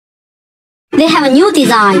they have a new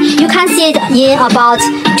design. You can see it in about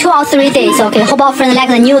 2 or 3 days. Okay, hope our friends like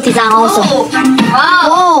the new design also.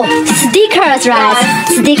 Wow. Oh, stickers, right?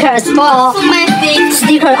 Yes. Stickers. Oh, so many things.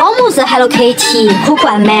 Sticker almost a Hello Kitty, Cuckoo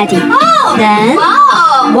and Maddie. Oh. Then,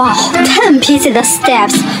 Wow. 10 pieces of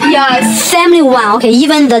steps. Yes. Family one. Okay,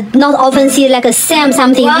 even the not often see like a Sam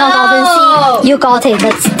something not often see. You got it.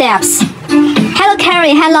 The steps. Hello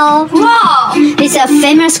Carrie. Hello. Wow. This is a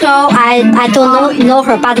famous girl. I don't know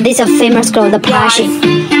her, but this is a famous girl. The plushie.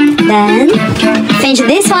 Then finish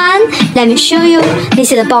this one. Let me show you.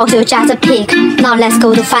 This is the box you just pick. Now let's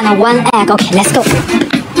go to find one egg. Okay, let's go.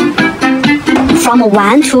 From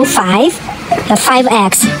 1 to 5. The 5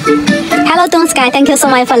 eggs. Hello Dawn Sky. Thank you so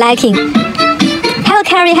much for liking. Hello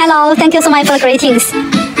Carrie. Hello. Thank you so much for the greetings.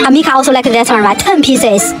 Amika also like that one, right? 10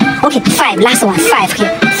 pieces. Okay, 5. Last one. 5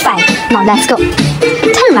 here. 5. Now let's go.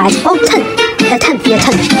 10, right? Oh, 10. 10. Yeah,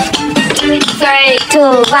 10. 3, 2,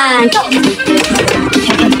 1, go.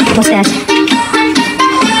 What's that?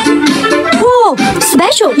 Whoa,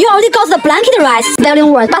 special. You already got the blanket right.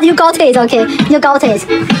 Spelling word, but you got it. Okay, you got it.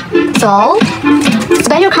 So,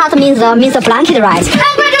 special card means the blanket right.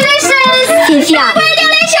 Congratulations! Cynthia. Congratulations!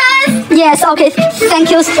 Yes, okay, thank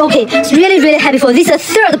you. Okay, really happy for this. Is the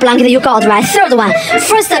 3rd blanket you got, right? 3rd one.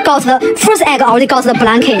 First egg already got the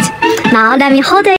blanket. Now let me hold it.